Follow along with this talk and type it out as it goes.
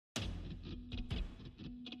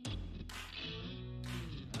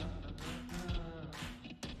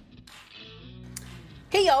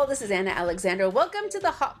Hey y'all, this is Anna Alexandra. Welcome to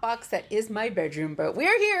the hot box that is my bedroom, but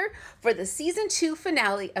we're here for the season 2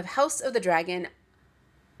 finale of House of the Dragon.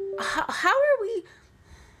 How are we?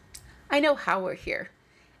 I know how we're here,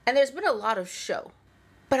 and there's been a lot of show,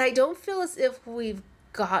 but I don't feel as if we've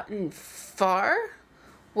gotten far.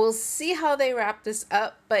 We'll see how they wrap this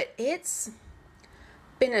up, but it's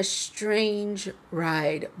been a strange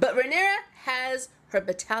ride. But Rhaenyra has her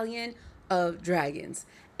battalion of dragons,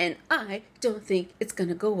 and I don't think it's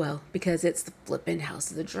gonna go well because it's the flippin' House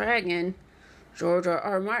of the Dragon, George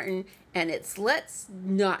R.R. Martin, and it's let's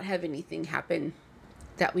not have anything happen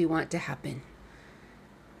that we want to happen.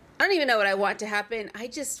 I don't even know what I want to happen. I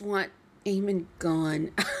just want Aemon gone.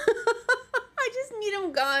 I just need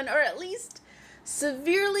him gone, or at least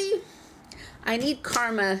severely. I need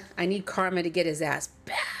karma. I need karma to get his ass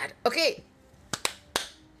bad. Okay.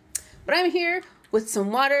 But I'm here with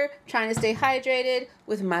some water, trying to stay hydrated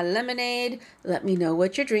with my lemonade. Let me know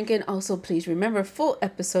what you're drinking. Also, please remember, full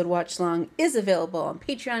episode watch long is available on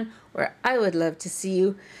Patreon, where I would love to see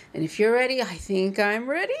you. And if you're ready, I think I'm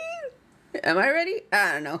ready. Am I ready?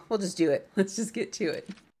 I don't know. We'll just do it. Let's just get to it.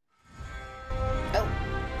 Oh,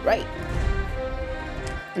 right.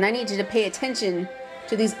 And I need you to pay attention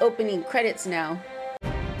to these opening credits now.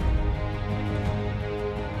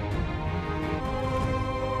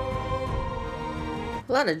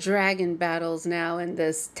 A lot of dragon battles now in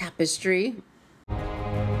this tapestry. A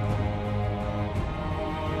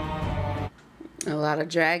lot of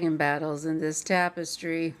dragon battles in this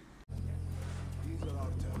tapestry.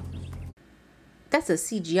 That's a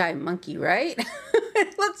CGI monkey, right?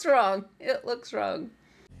 It looks wrong. It looks wrong.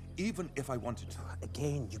 Even if I wanted to.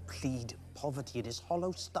 Again, you plead poverty. It is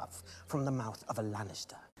hollow stuff from the mouth of a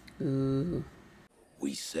Lannister. Ooh.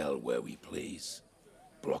 We sell where we please.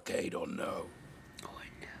 Blockade or no.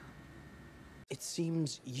 It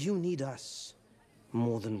seems you need us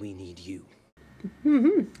more than we need you.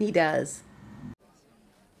 He does.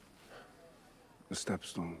 The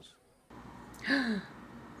stepstones.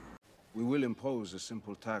 We will impose a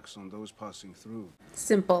simple tax on those passing through.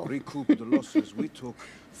 Simple. Recoup the losses we took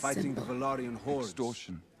fighting the Velaryon hordes.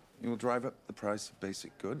 Extortion. You will drive up the price of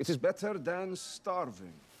basic goods. It is better than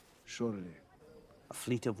starving, surely. A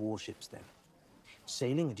fleet of warships, then.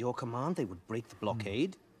 Sailing at your command, they would break the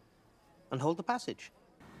blockade and hold the passage.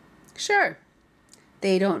 Sure.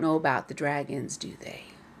 They don't know about the dragons, do they?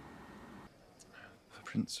 The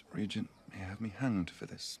Prince Regent may have me hanged for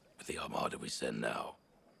this. With the armada we send now,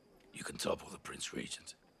 you can topple the Prince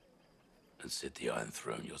Regent and sit the Iron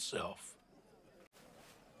Throne yourself.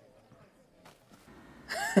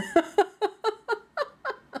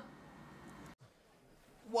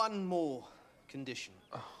 One more condition.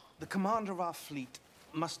 The commander of our fleet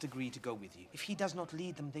must agree to go with you. If he does not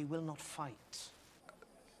lead them, they will not fight.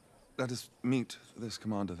 Let us meet this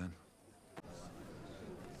commander, then.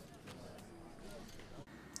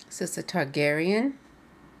 Is this a Targaryen?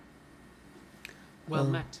 Well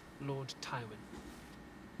met, Lord Tywin.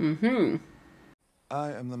 Mm-hmm.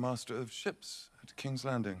 I am the master of ships at King's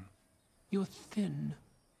Landing. You're thin.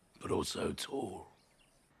 But also tall.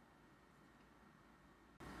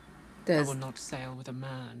 I will not sail with a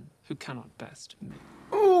man who cannot best me.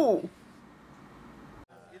 Ooh!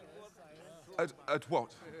 At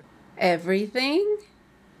what? Everything?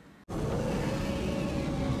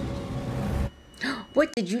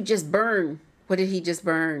 What did you just burn? What did he just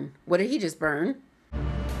burn? What did he just burn?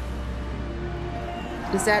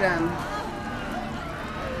 Is that,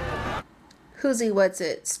 what's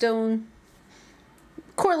it? Stone?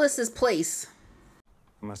 Corlys's place.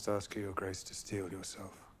 I must ask you, Your Grace, to steel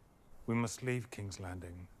yourself. We must leave King's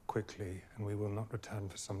Landing quickly, and we will not return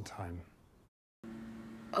for some time.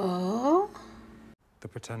 Oh? The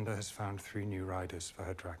Pretender has found 3 new riders for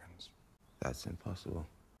her dragons. That's impossible.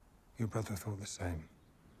 Your brother thought the same.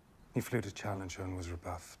 He flew to challenge her and was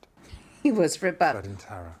rebuffed. He was rebuffed. Fled in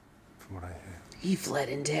terror, from what I hear. He fled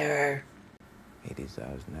in terror. He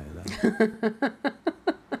deserves no love.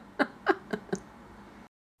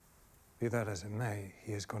 Be that as it may,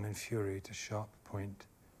 he has gone in fury to Sharp Point.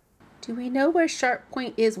 Do we know where Sharp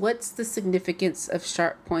Point is? What's the significance of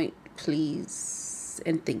Sharp Point, please?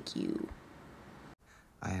 And thank you.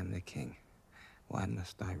 I am the king. Why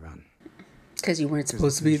must I run? Because you weren't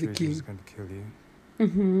supposed to be the king. He's going to kill you.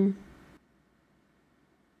 Mm-hmm.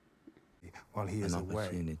 While he is away. An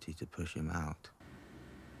opportunity to push him out.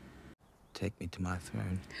 Take me to my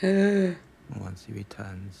throne. Once he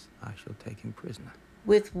returns, I shall take him prisoner.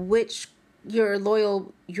 With which your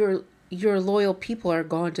loyal people are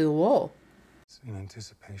gone to the wall. In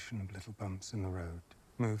anticipation of little bumps in the road,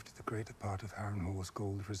 moved the greater part of Harrenhal's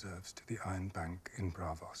gold reserves to the Iron Bank in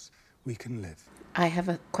Bravos, we can live. I have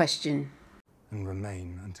a question. And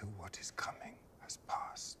remain until what is coming has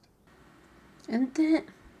passed. And then...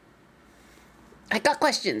 I got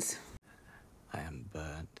questions. I am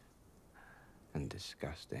burnt and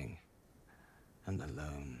disgusting and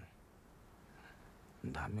alone.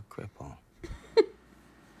 And I'm a cripple.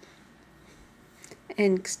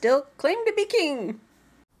 And still claim to be king.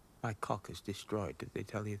 My cock is destroyed, did they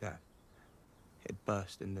tell you that? It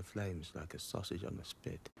burst into flames like a sausage on a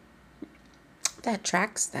spit. That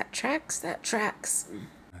tracks, that tracks, that tracks.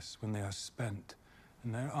 When they are spent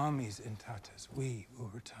and their armies in tatters, we will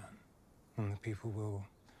return. And the people will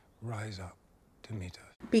rise up to meet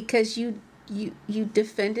us. Because you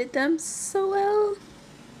defended them so well?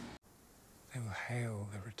 They will hail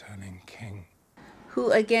the returning king.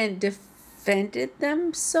 Who again defended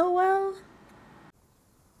them so well?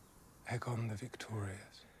 Aegon the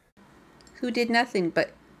Victorious. Who did nothing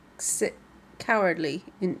but sit cowardly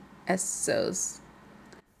in Essos.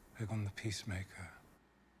 Aegon the Peacemaker.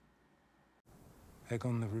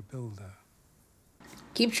 Aegon the Rebuilder.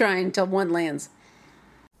 Keep trying till one lands.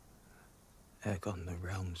 Aegon the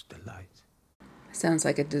Realm's Delight. Sounds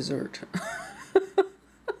like a dessert.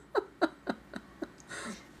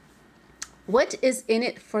 What is in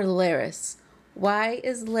it for Larys? Why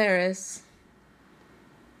is Larys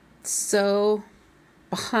so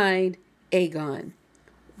behind Aegon?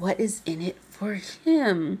 What is in it for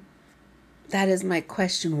him? That is my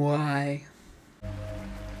question. Why?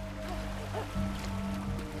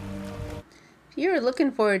 If you're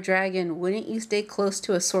looking for a dragon, wouldn't you stay close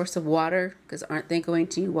to a source of water? Because aren't they going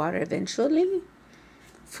to need water eventually?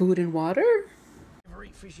 Food and water? Never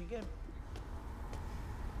eat fish again.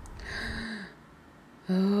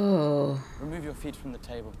 Oh. Remove your feet from the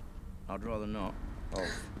table. I'd rather not. Oh,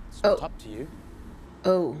 it's not up to you.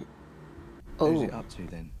 Oh. Who's it up to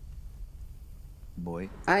then? Boy.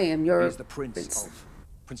 I am your... He's the prince of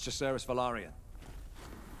Prince Jacaerys Velaryon.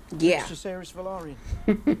 Yeah. Prince Jacaerys Velaryon.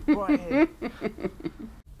 Right here.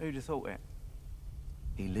 Who'd have thought it?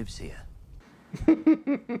 He lives here.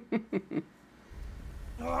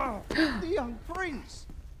 Oh, the young prince!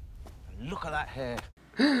 And look at that hair.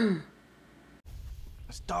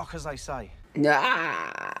 As dark as they say.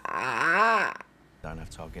 Ah. Don't have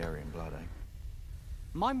Targaryen blood, eh?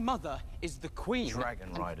 My mother is the queen.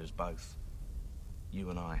 Dragon riders both. You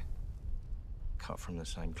and I. Cut from the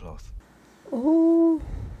same cloth. Ooh.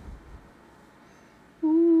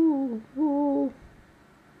 Ooh. Ooh.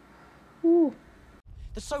 Ooh.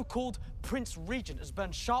 The so-called Prince Regent has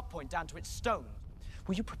burned Sharppoint down to its stone.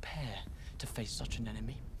 Will you prepare to face such an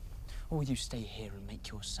enemy? Or will you stay here and make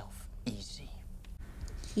yourself easy?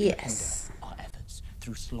 Yes. Hinder our efforts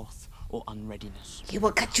through sloth or unreadiness. He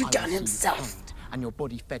will cut you down himself. Hanged and your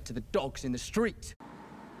body fed to the dogs in the street.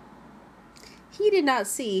 He did not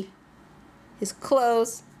see his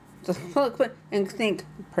clothes and think,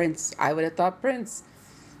 Prince. I would have thought Prince.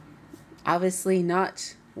 Obviously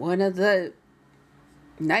not one of the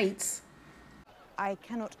knights. I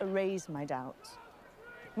cannot erase my doubts.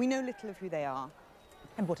 We know little of who they are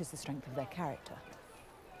and what is the strength of their character.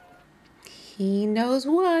 He knows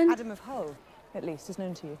one. Adam of Hull, at least, is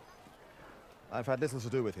known to you. I've had little to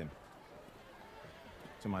do with him.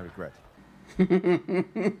 To my regret.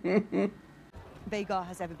 Vhagar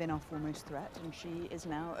has ever been our foremost threat, and she is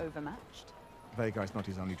now overmatched. Vhagar is not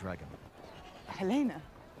his only dragon. Helena.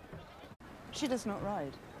 She does not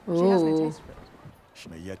ride. She has no taste for it. She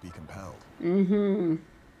may yet be compelled. Mm-hmm.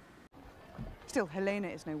 Still, Helena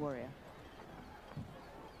is no warrior.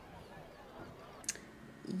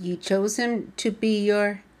 You chose him to be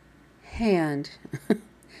your hand.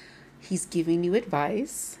 He's giving you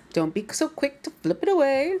advice. Don't be so quick to flip it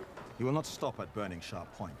away. He will not stop at burning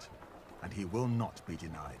Sharp Point, and he will not be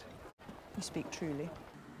denied. You speak truly.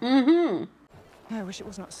 Mm-hmm. I wish it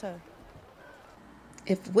was not so.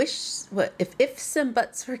 If ifs and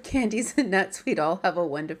buts were candies and nuts, we'd all have a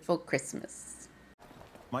wonderful Christmas.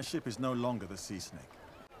 My ship is no longer the Sea Snake.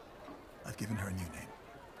 I've given her a new name.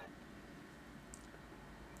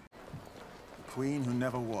 The Queen who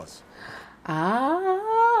never was. Ah.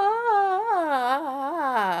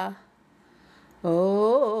 Oh.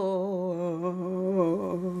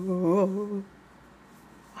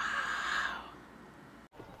 Wow.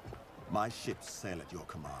 My ships sail at your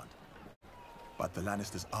command. But the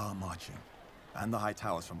Lannisters are marching, and the High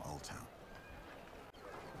Towers from Old Town.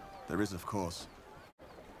 There is, of course,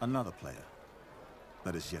 another player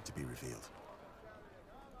that is yet to be revealed.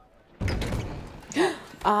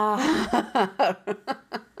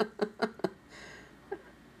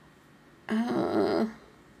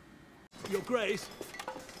 Your Grace,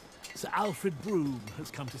 Sir Alfred Broom has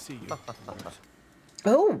come to see you.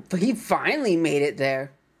 Oh, but he finally made it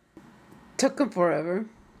there. Took him forever.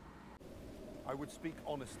 I would speak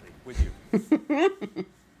honestly with you.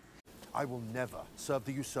 I will never serve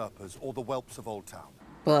the usurpers or the whelps of Old Town.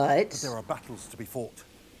 But there are battles to be fought.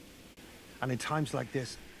 And in times like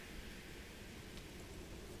this...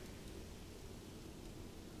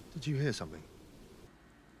 Did you hear something?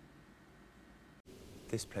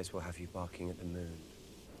 This place will have you barking at the moon.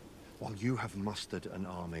 While you have mustered an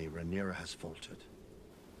army, Rhaenyra has faltered.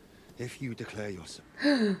 If you declare yourself,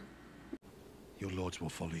 your lords will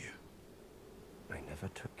follow you. I never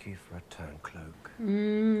took you for a turncloak.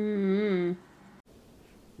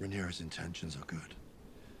 Rhaenyra's intentions are good.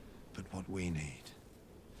 But what we need,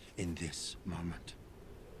 in this moment,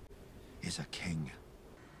 is a king.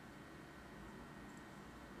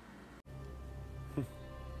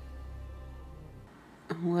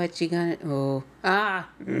 What you gonna... Oh.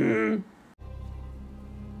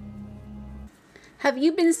 Have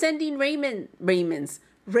you been sending ravens?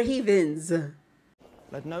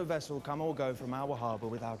 Let no vessel come or go from our harbour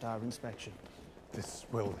without our inspection. This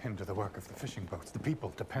will hinder the work of the fishing boats. The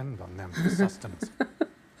people depend on them for sustenance.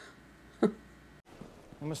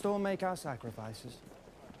 We must all make our sacrifices.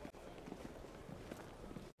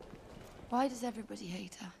 Why does everybody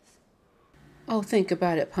hate us? Oh, think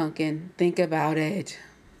about it, Pumpkin. Think about it.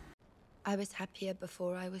 I was happier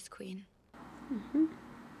before I was queen.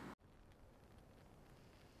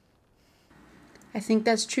 I think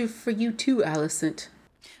that's true for you too, Alicent.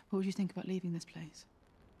 What would you think about leaving this place?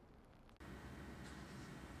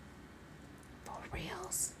 For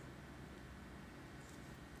reals.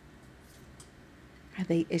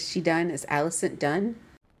 Is she done? Is Alicent done?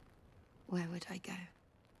 Where would I go?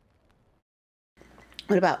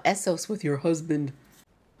 What about Essos with your husband?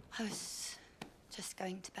 I was just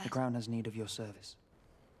going to bed. The crown has need of your service.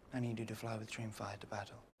 I need you to fly with Dreamfire to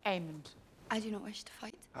battle. Aemond. I do not wish to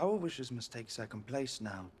fight. Our wishes must take second place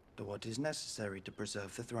now to what is necessary to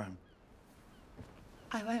preserve the throne.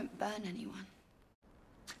 I won't burn anyone.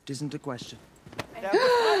 It isn't a question.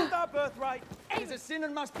 Our birthright is a sin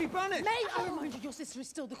and must be punished. May I remind you, your sister is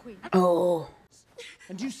still the queen. Oh.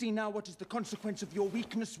 And you see now what is the consequence of your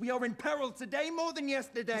weakness. We are in peril today more than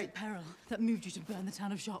yesterday. Is it peril that moved you to burn the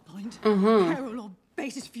town of Sharppoint? Mm-hmm. Peril or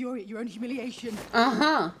basest fury at your own humiliation?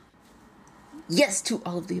 Yes to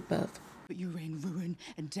all of the above. But you rain ruin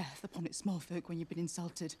and death upon its small folk when you've been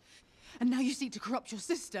insulted. And now you seek to corrupt your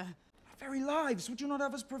sister. Our very lives, would you not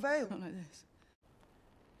have us prevail? Not like this.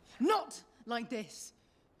 Not like this.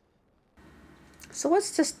 So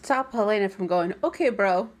what's to stop Helena from going, okay,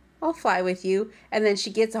 bro, I'll fly with you. And then she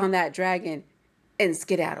gets on that dragon and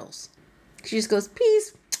skedaddles. She just goes,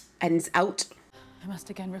 peace, and is out. I must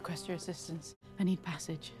again request your assistance. I need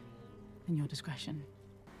passage and your discretion.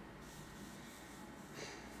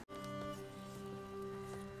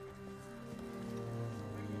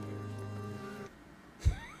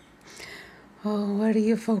 Oh, what are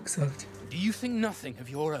you folks up to? Do you think nothing of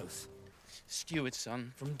your oath? Steward's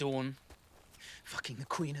son from Dawn, fucking the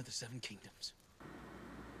Queen of the Seven Kingdoms.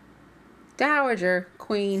 Dowager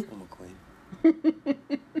Queen. I'm a queen.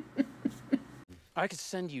 I could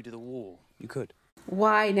send you to the wall. You could.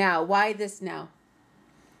 Why now? Why this now?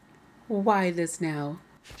 Why this now?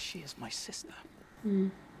 She is my sister.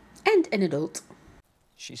 And an adult.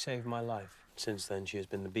 She saved my life. Since then, she has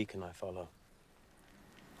been the beacon I follow.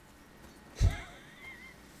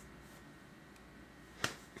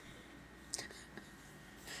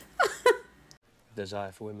 The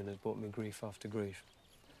desire for women has brought me grief after grief.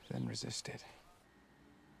 Then resisted.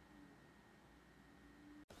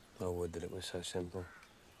 I would that it was so simple.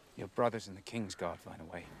 Your brothers in the King's Guard find a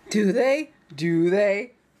way. Do they? Do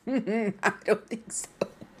they? I don't think so.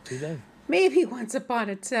 Do they? Maybe once upon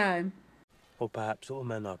a time. Or perhaps all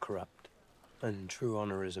men are corrupt, and true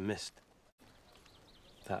honor is a mist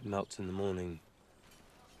that melts in the morning.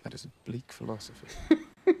 That is a bleak philosophy.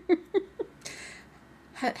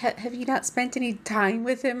 Have you not spent any time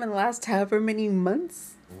with him in the last however many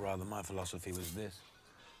months? Rather, my philosophy was this: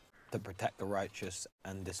 to protect the righteous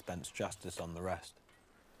and dispense justice on the rest.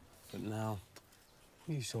 But now,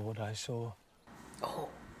 you saw what I saw. Oh,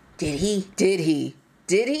 did he? Did he?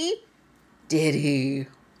 Did he? Did he?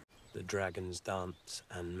 The dragons dance,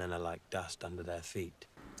 and men are like dust under their feet.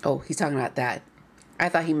 Oh, he's talking about that. I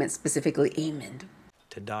thought he meant specifically Aemond.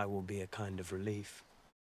 To die will be a kind of relief.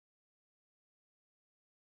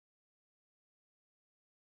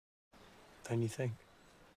 Don't you think?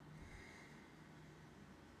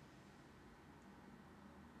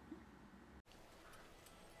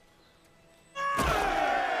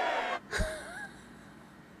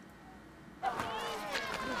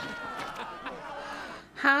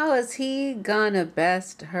 How How is he gonna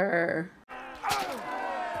best her?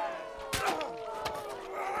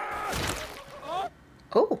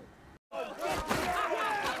 Oh.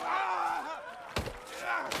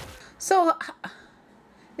 So,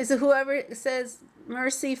 is it whoever says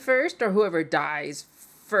mercy first or whoever dies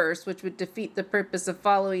first, which would defeat the purpose of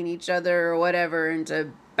following each other or whatever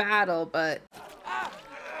into battle, but...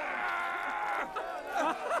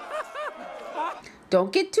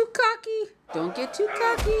 Don't get too cocky. Don't get too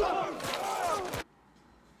cocky.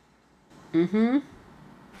 Mm-hmm.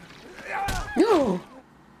 No.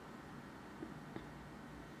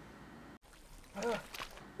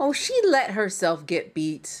 Oh, she let herself get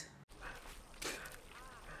beat.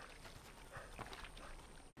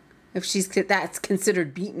 If that's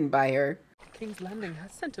considered beaten by her. King's Landing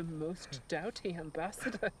has sent a most doughty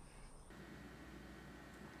ambassador.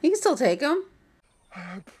 You can still take him. I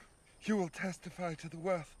hope you will testify to the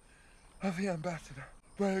worth of the ambassador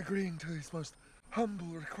by agreeing to his most humble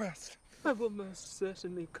request. I will most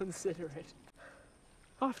certainly consider it.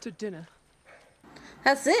 After dinner.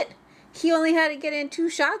 That's it. He only had to get in 2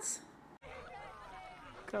 shots.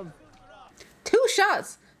 Come. 2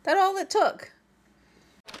 shots. That's all it took.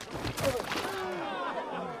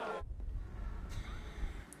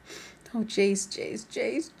 Oh, Jace.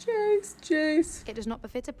 It does not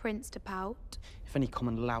befit a prince to pout. If any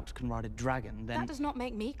common lout can ride a dragon, then... That does not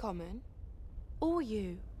make me common. Or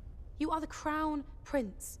you. You are the crown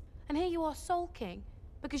prince. And here you are sulking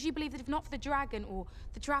because you believe that if not for the dragon or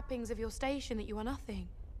the trappings of your station that you are nothing.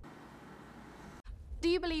 Do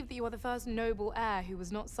you believe that you are the first noble heir who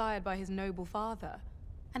was not sired by his noble father?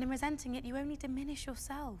 And in resenting it, you only diminish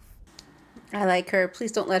yourself. I like her.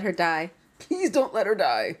 Please don't let her die. Please don't let her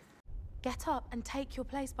die. Get up and take your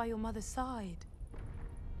place by your mother's side.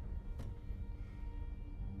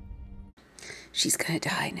 She's gonna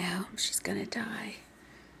die now. She's gonna die.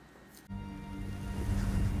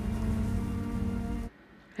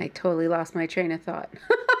 I totally lost my train of thought.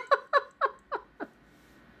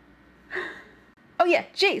 Oh yeah,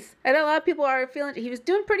 Jace. I know a lot of people are feeling he was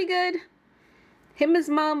doing pretty good. Him and his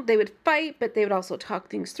mom, they would fight, but they would also talk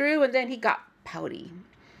things through, and then he got pouty.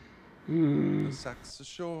 The sacks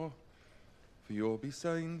ashore, for you'll be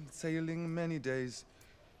sailing many days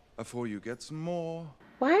afore you get some more.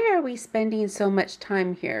 Why are we spending so much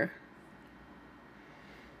time here?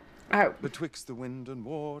 Betwixt the wind and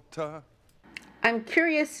water. I'm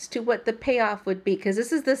curious as to what the payoff would be, because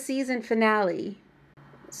this is the season finale.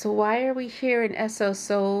 So why are we here in Esso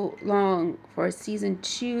so long for a season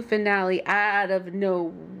 2 finale out of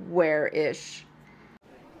nowhere-ish?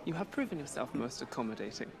 You have proven yourself most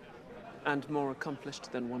accommodating and more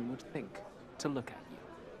accomplished than one would think to look at you.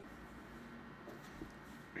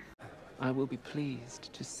 I will be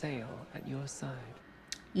pleased to sail at your side.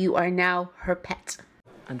 You are now her pet.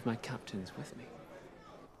 And my captain's with me.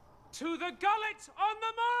 To the gullet on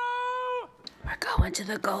the morrow! We're going to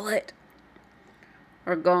the gullet.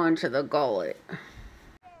 We're going to the gullet.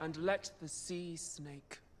 And let the sea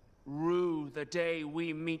snake rue the day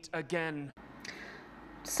we meet again.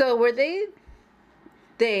 So were they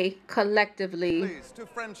collectively... Please, to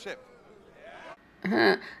friendship.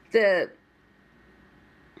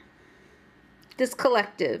 This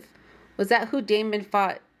collective, was that who Damon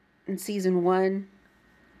fought in season 1?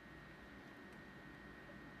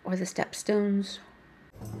 Or the Stepstones?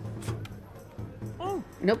 Oh!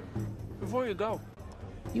 Nope. Before you go,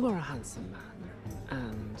 you are a handsome man,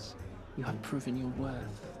 and you have proven your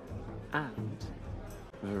worth and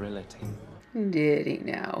virility. Did he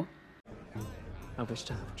now? I wish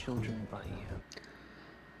to have children by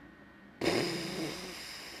you.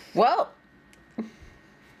 Well,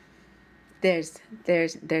 there's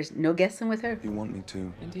no guessing with her. You want me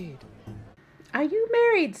to? Indeed. Are you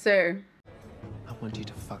married, sir? I want you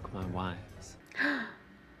to fuck my wives.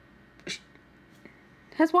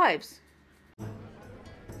 Has wives.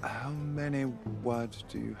 How many wives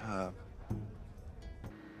do you have?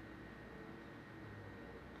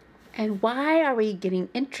 And why are we getting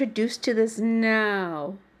introduced to this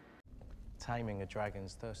now? Taming a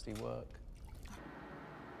dragon's thirsty work.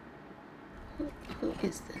 Who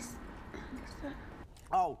is this?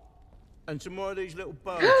 Oh, and some more of these little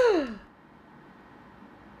birds.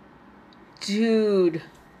 Dude.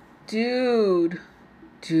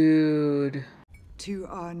 To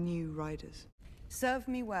our new riders. Serve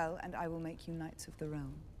me well, and I will make you knights of the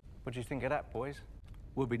realm. What do you think of that, boys?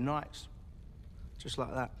 We'll be knights. Just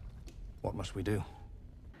like that. What must we do?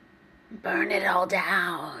 Burn it all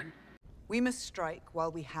down. We must strike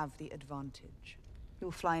while we have the advantage. We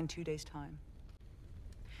will fly in 2 days' time.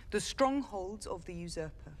 The strongholds of the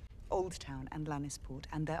usurper, Old Town and Lannisport,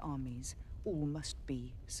 and their armies all must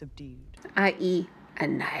be subdued. I.e.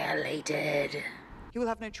 annihilated. You will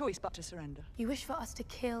have no choice but to surrender. You wish for us to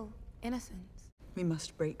kill innocents? We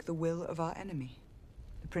must break the will of our enemy.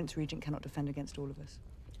 The Prince Regent cannot defend against all of us.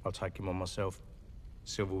 I'll take him on myself.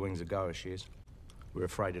 Silver Wings a go as she is. We're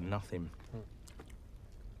afraid of nothing.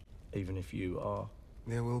 Even if you are.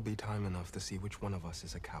 There will be time enough to see which one of us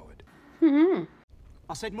is a coward.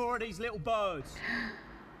 I said more of these little birds.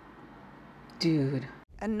 Dude.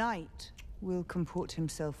 A knight will comport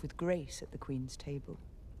himself with grace at the Queen's table.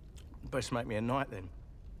 Best make me a knight then.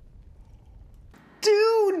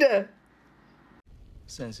 Dude!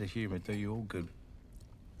 Sense of humour do you all good.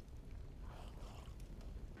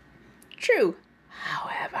 True.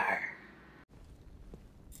 However.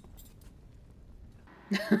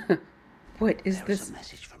 What is this? There is a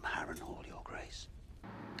message from Harrenhal, Your Grace.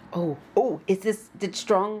 Oh, is this, did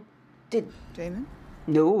Damon?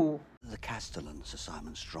 No. The Castellan, Sir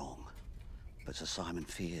Simon Strong, but Sir Simon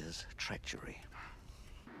fears treachery.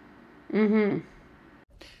 I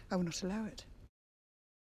will not allow it.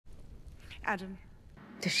 Adam.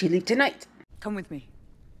 Does she leave tonight? Come with me.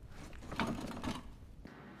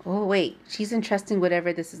 Oh, wait. She's entrusting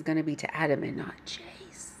whatever this is going to be to Adam and not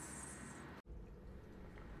Jace.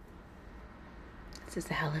 This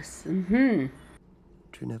is Alice. Do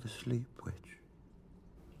you never sleep, witch?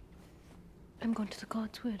 I'm going to the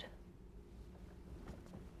God's Wood.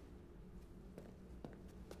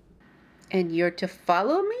 And you're to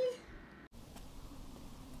follow me?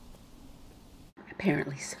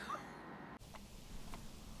 Apparently so.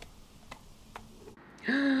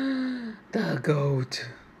 The goat.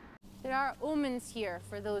 There are omens here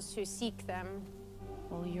for those who seek them.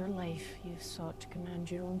 All your life you've sought to command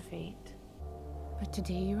your own fate. But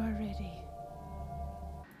today you are ready.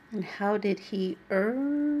 And how did he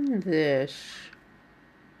earn this?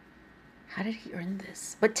 How did he earn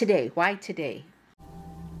this? But today, why today?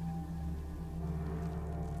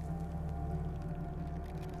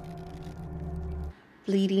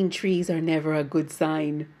 Bleeding trees are never a good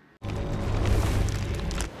sign.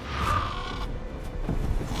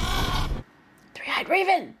 Three-eyed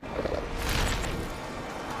raven!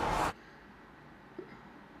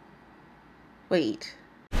 Wait.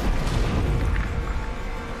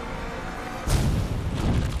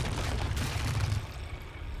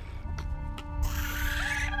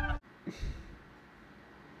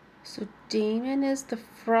 So Damon is the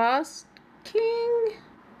Frost King?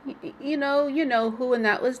 You know who, and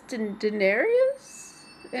that was Daenerys?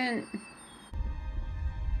 And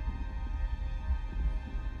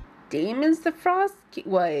Damon's the Frost King?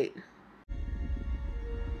 Wait.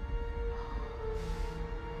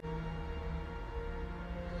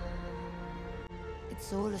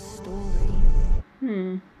 It's all a story.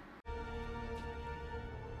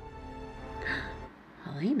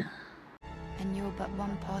 Helena. And you're but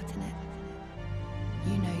one part in it.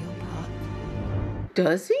 You know your part.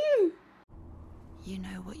 Does he? You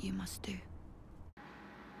know what you must do.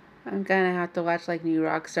 I'm gonna have to watch like New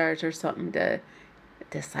Rockstars or something to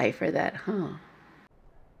decipher that, huh?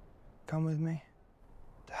 Come with me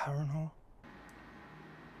to Harrenhal.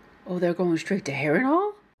 Oh, they're going straight to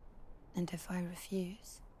Harrenhal? And if I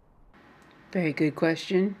refuse? Very good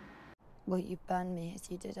question. Will you burn me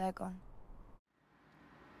as you did Aegon?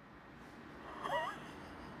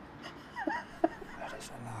 That is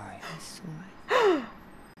a lie. I saw it.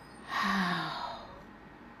 How?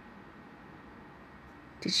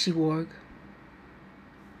 Did she warg?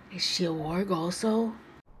 Is she a warg also?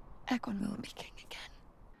 Aegon will be king again.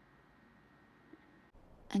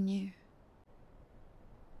 And you'll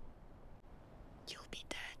be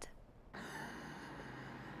dead.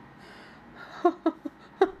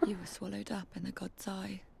 You were swallowed up in the god's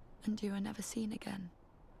eye, and you were never seen again.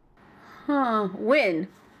 Huh? When?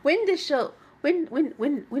 When shall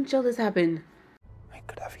this happen? I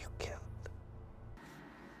could have you killed.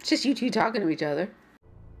 It's just you two talking to each other.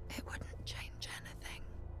 It wouldn't change anything.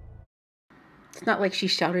 It's not like she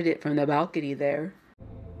shouted it from the balcony there.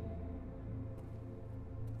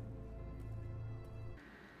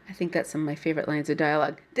 I think that's some of my favorite lines of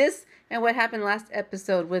dialogue. This and what happened last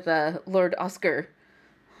episode with Lord Oscar.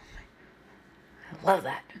 I love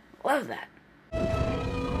that. Love that.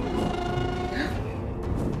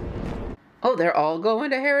 Oh, they're all going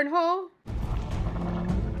to Harrenhal?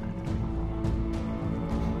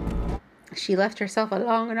 She left herself a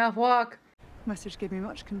long enough walk. Message gave me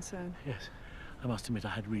much concern. Yes, I must admit I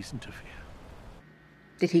had reason to fear.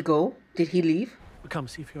 Did he go? Did he leave? Come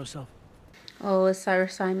see for yourself. Oh, is Sir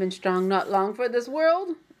Simon Strong not long for this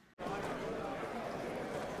world?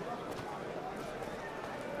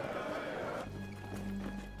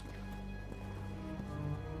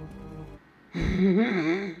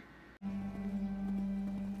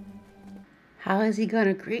 How is he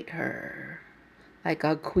gonna greet her? Like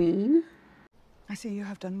a queen? I see you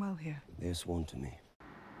have done well here. They are sworn to me.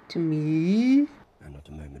 To me? And not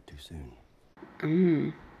a moment too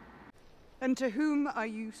soon. And to whom are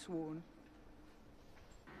you sworn?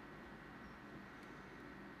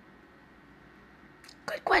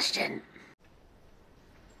 Good question.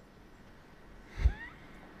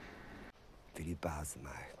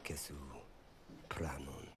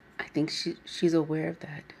 I think she's aware of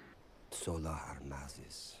that. Sola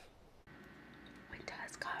armazis. It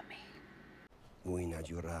does got me. Uina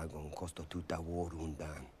juragon costo tuta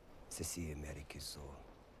warundan. Sesi amerikiso.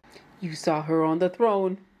 You saw her on the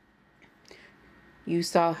throne. You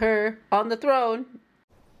saw her on the throne.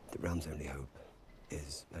 The realm's only hope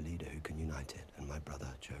is a leader who can unite it, and my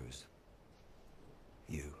brother chose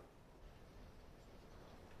you.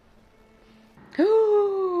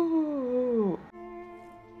 Oh.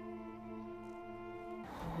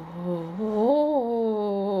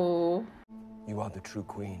 You are the true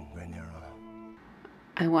queen, Rhaenyra.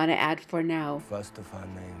 I want to add for now. First of her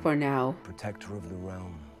name. For now. Protector of the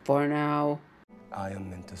realm. For now. I am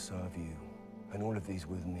meant to serve you, and all of these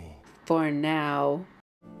with me. For now.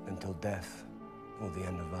 Until death, or the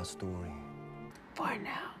end of our story. For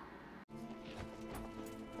now.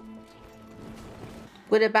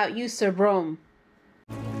 What about you, Sir Brome?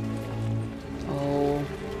 Oh.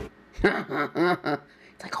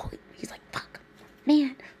 It's like, holy, he's like, fuck.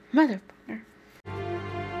 Man, motherfucker.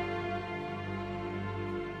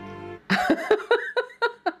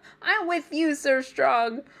 I'm with you, Sir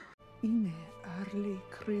Strong. And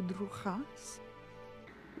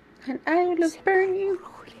I will burn you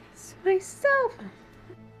myself.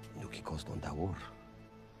 Nuki Koston Dawor.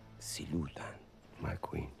 Silutan, my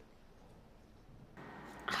queen.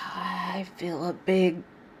 I feel a big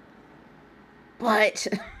butt.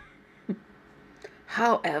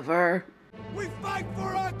 However, we fight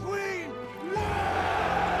for our queen!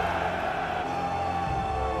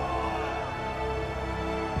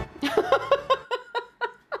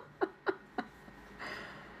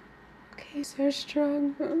 Okay, Sir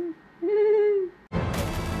Strong.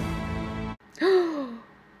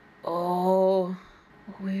 Oh,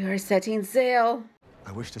 we are setting sail.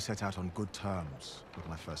 I wish to set out on good terms with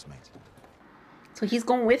my first mate. So he's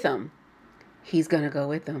going with them. He's gonna go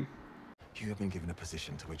with them. You have been given a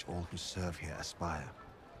position to which all who serve here aspire.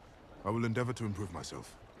 I will endeavor to improve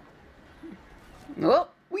myself. Oh,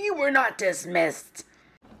 we were not dismissed.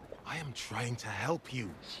 I am trying to help you.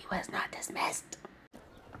 He was not dismissed.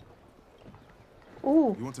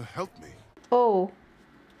 Oh. You want to help me? Oh.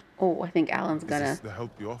 Oh, I think Alan's gonna. Is this the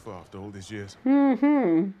help you offer after all these years?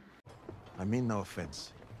 Mm-hmm. I mean no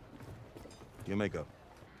offense. You may go.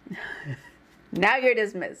 Now you're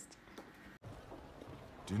dismissed.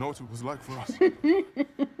 Do you know what it was like for us?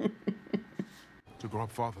 To grow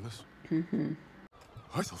up fatherless? Mm-hmm.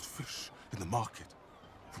 I sold fish in the market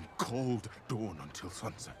from cold dawn until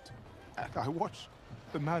sunset. And I watched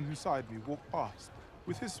the man beside me walk past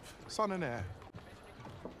with his son and heir,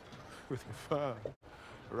 with the fur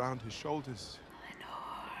around his shoulders.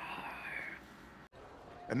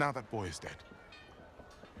 And now that boy is dead.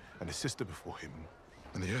 And his sister before him.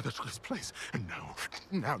 And the heir that took his place. And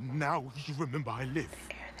now you remember I live.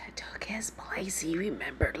 The heir that took his place, he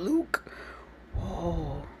remembered Luke.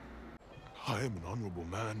 Oh. I am an honorable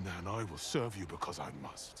man, and I will serve you because I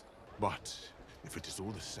must. But if it is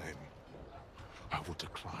all the same, I will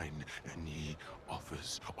decline any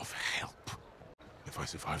offers of help. If I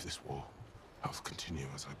survive this war, I will continue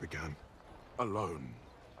as I began, alone.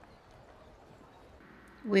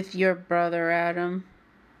 With your brother, Adam.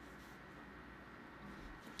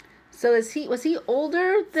 So was he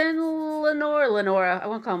older than Lenora? I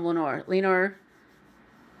won't call him Lenore. Lenore.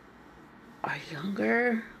 Or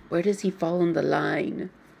younger? Where does he fall in the line?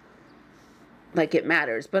 Like it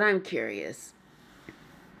matters, but I'm curious.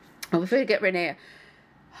 Oh, before we get Renea.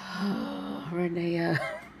 Oh, Renea.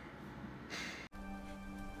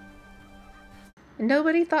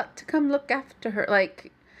 Nobody thought to come look after her.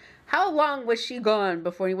 Like, how long was she gone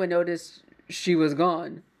before anyone noticed she was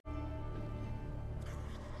gone?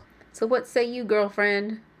 So what say you,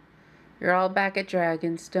 girlfriend? You're all back at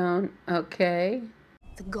Dragonstone. Okay.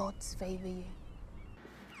 The gods favor you.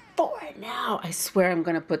 For now. I swear I'm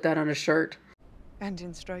gonna put that on a shirt. And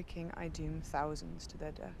in striking, I doom thousands to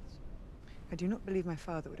their deaths. I do not believe my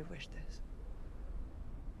father would have wished this.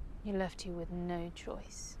 He left you with no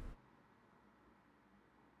choice.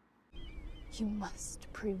 You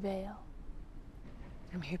must prevail.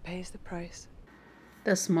 And who pays the price?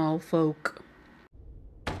 The small folk.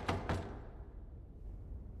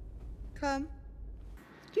 Come.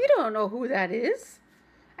 You don't know who that is.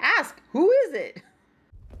 Ask, who is it?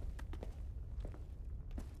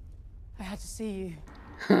 I had to see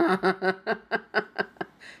you.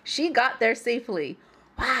 She got there safely.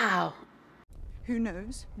 Wow. Who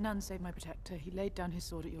knows? None save my protector. He laid down his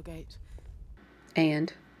sword at your gate.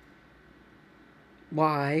 And?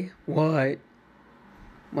 Why? What?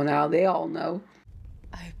 Well, now they all know.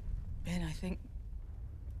 I've been, I think,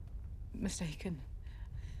 mistaken.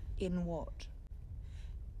 In what?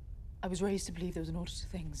 I was raised to believe there was an order to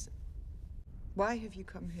things. Why have you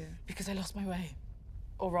come here? Because I lost my way.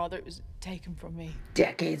 Or rather, it was taken from me.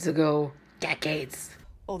 Decades ago. Decades.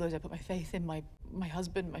 All those I put my faith in, my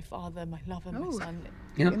husband, my father, my lover, my son.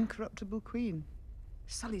 Yep. Incorruptible queen.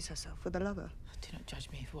 Sullies herself with a lover. Do not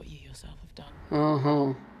judge me for what you yourself have done.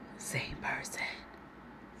 Uh-huh. Same person.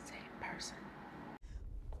 Same person.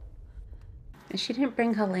 And she didn't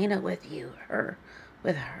bring Helena with you.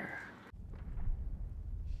 With her.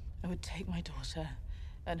 I would take my daughter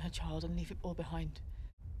and her child and leave it all behind.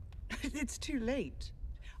 It's too late.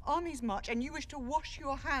 Armies march, and you wish to wash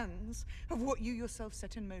your hands of what you yourself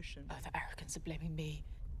set in motion. Oh, the arrogance of blaming me.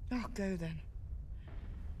 Oh, go then.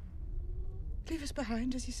 Leave us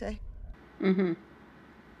behind, as you say.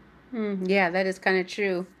 Mm-hmm. Yeah, that is kind of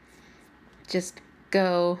true. Just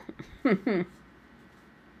go.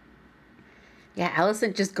 Yeah,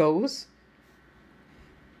 Alicent just goes.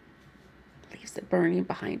 Leaves it burning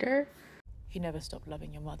behind her. He never stopped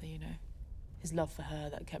loving your mother, you know. His love for her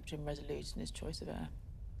that kept him resolute in his choice of heir.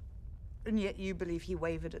 And yet you believe he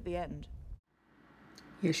wavered at the end.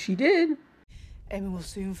 Yes, she did. Aemon will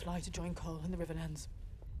soon fly to join Cole in the Riverlands.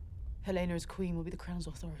 Helena as queen will be the crown's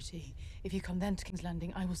authority. If you come then to King's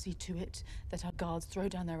Landing, I will see to it that our guards throw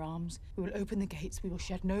down their arms. We will open the gates. We will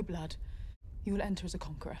shed no blood. You will enter as a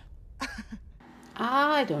conqueror.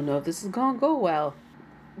 I don't know if this is gonna go well.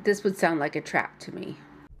 This would sound like a trap to me.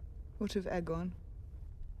 What of Aegon?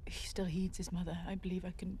 He still heeds his mother. I believe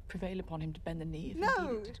I can prevail upon him to bend the knee.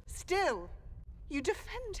 No! Still! You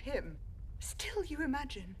defend him. Still you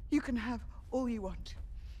imagine you can have all you want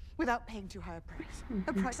without paying too high a price.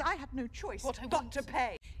 A price I have no choice but to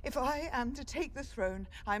pay. If I am to take the throne,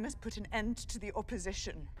 I must put an end to the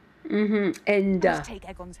opposition. And I must take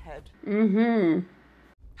Aegon's head.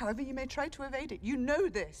 However you may try to evade it, you know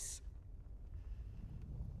this.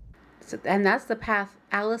 So, and that's the path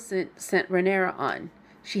Alicent sent Rhaenyra on.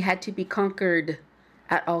 She had to be conquered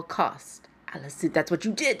at all cost. Alicent, that's what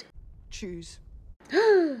you did. Choose.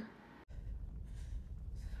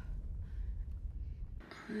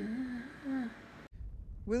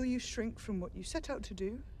 Will you shrink from what you set out to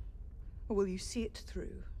do, or will you see it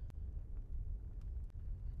through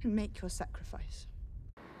and make your sacrifice?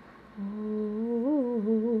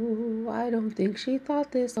 Ooh, I don't think she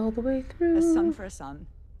thought this all the way through. A son for a son.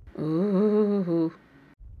 Ooh.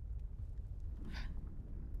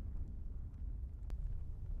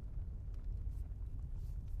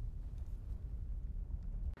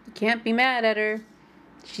 You can't be mad at her.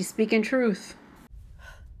 She's speaking truth.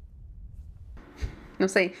 I'm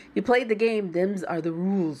saying, you played the game, them's are the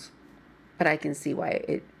rules. But I can see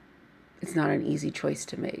why it's not an easy choice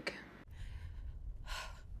to make.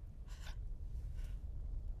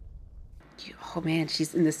 Oh man,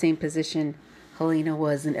 she's in the same position Helena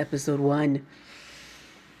was in episode 1.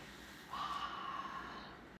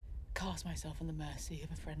 Cast myself on the mercy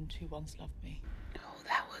of a friend who once loved me. Oh,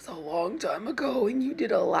 that was a long time ago, and you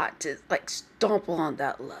did a lot to, stomp on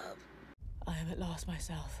that love. I am at last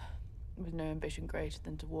myself, with no ambition greater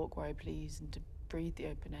than to walk where I please and to breathe the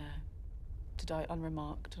open air, to die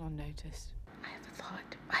unremarked and unnoticed. I have a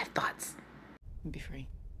thought. I have thoughts. And be free.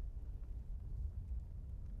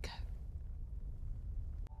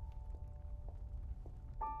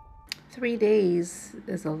 3 days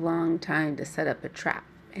is a long time to set up a trap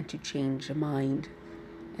and to change a mind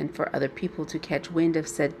and for other people to catch wind of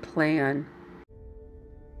said plan.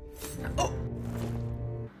 Oh,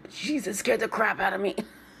 Jesus, scared the crap out of me.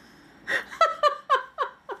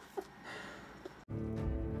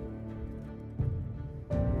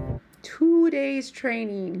 2 days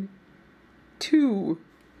training. 2.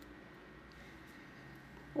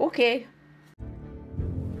 Okay.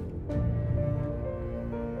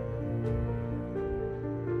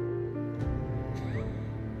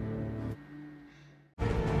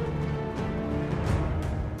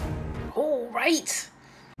 Right.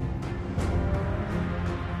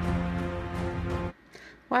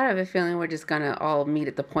 Well, I have a feeling we're just gonna all meet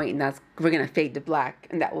at the point, and we're gonna fade to black,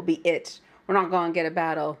 and that will be it. We're not gonna get a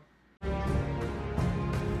battle. Well,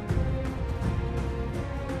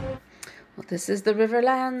 this is the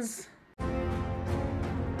Riverlands.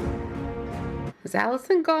 Is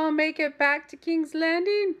Allison gonna make it back to King's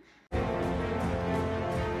Landing?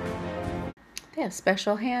 They have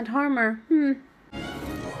special hand armor.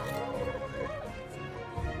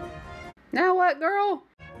 Now what, girl?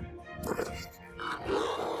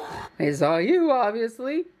 I saw you,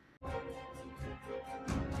 obviously.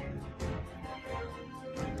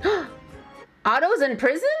 Otto's in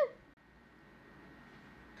prison?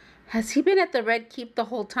 Has he been at the Red Keep the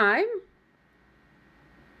whole time?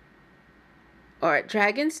 Or at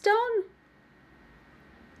Dragonstone?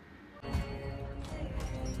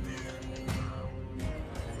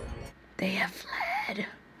 They have fled.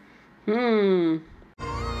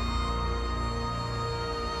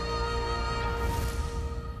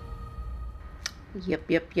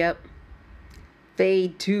 Yep.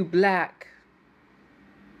 Fade to black.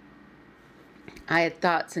 I had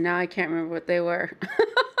thoughts and now I can't remember what they were.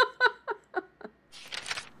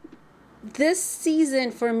 This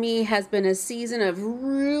season for me has been a season of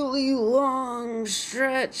really long,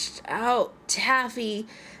 stretched out taffy,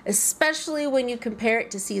 especially when you compare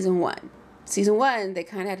it to season 1. Season 1, they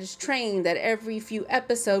kind of had us trained that every few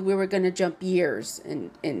episodes we were going to jump years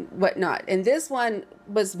and whatnot. And this one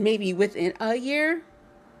was maybe within a year,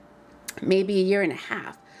 maybe a year and a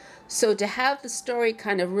half. So to have the story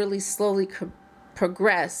kind of really slowly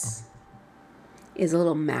progress is a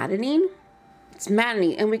little maddening. It's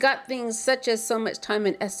maddening. And we got things such as so much time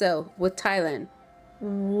in SO with Thailand.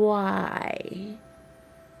 Why?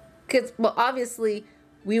 Because, well, obviously,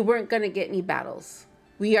 we weren't going to get any battles.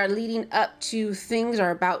 We are leading up to things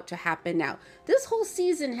are about to happen now. This whole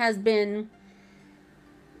season has been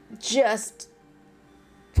just,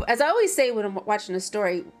 as I always say when I'm watching a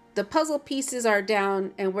story, the puzzle pieces are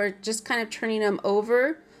down and we're just kind of turning them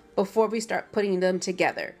over before we start putting them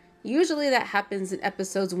together. Usually that happens in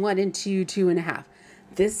episodes 1 and 2, 2.5.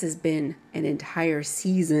 This has been an entire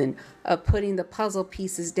season of putting the puzzle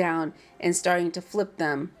pieces down and starting to flip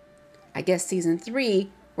them. I guess season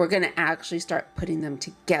 3, we're going to actually start putting them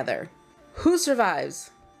together. Who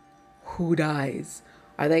survives? Who dies?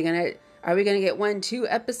 Are we going to get 1, 2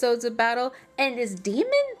 episodes of battle? And is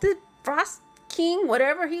Demon the Frost King,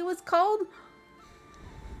 whatever he was called,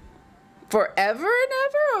 forever and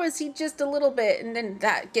ever? Or is he just a little bit and then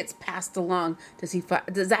that gets passed along? Does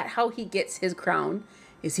that how he gets his crown?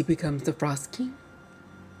 Is he becomes the Frost King?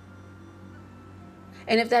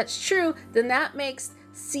 And if that's true, then that makes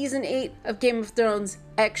season 8 of Game of Thrones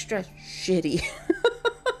extra shitty.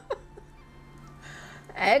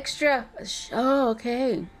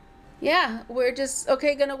 Okay. Yeah, we're just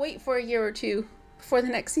gonna wait for a year or 2 before the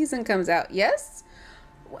next season comes out. Yes?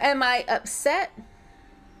 Am I upset?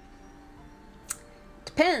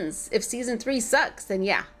 Depends. If season 3 sucks, then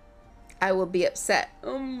yeah, I will be upset.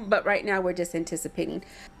 But right now we're just anticipating.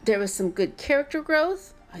 There was some good character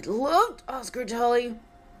growth. I loved Oscar Tully.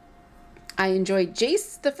 I enjoyed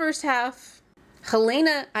Jace the first half.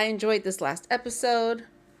 Helena, I enjoyed this last episode.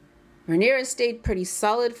 Rhaenyra stayed pretty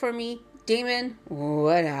solid for me. Daemon,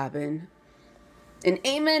 what happened? And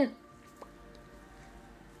Aemon,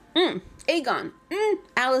 Aegon,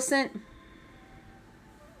 Alicent.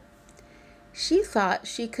 She thought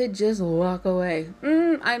she could just walk away.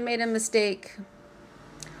 I made a mistake.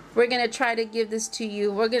 We're going to try to give this to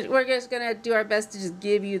you. We're just going to do our best to just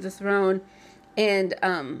give you the throne. And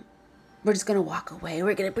we're just going to walk away.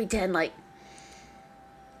 We're going to pretend like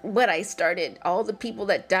what I started. All the people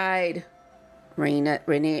that died.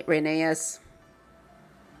 Rhaenys.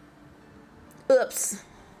 Oops.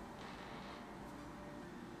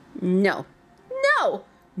 No.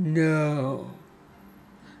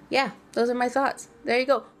 Yeah, those are my thoughts. There you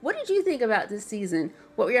go. What did you think about this season?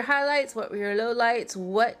 What were your highlights? What were your lowlights?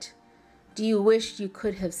 What do you wish you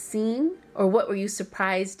could have seen? Or what were you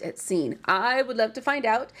surprised at seeing? I would love to find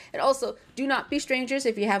out. And also, do not be strangers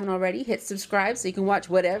if you haven't already. Hit subscribe so you can watch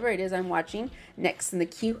whatever it is I'm watching next in the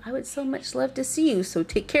queue. I would so much love to see you. So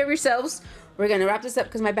take care of yourselves. We're going to wrap this up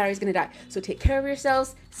because my battery's going to die. So take care of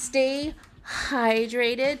yourselves. Stay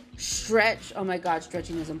hydrated. Stretch. Oh my God,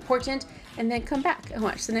 stretching is important. And then come back and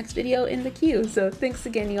watch the next video in the queue. So thanks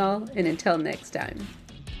again, y'all. And until next time.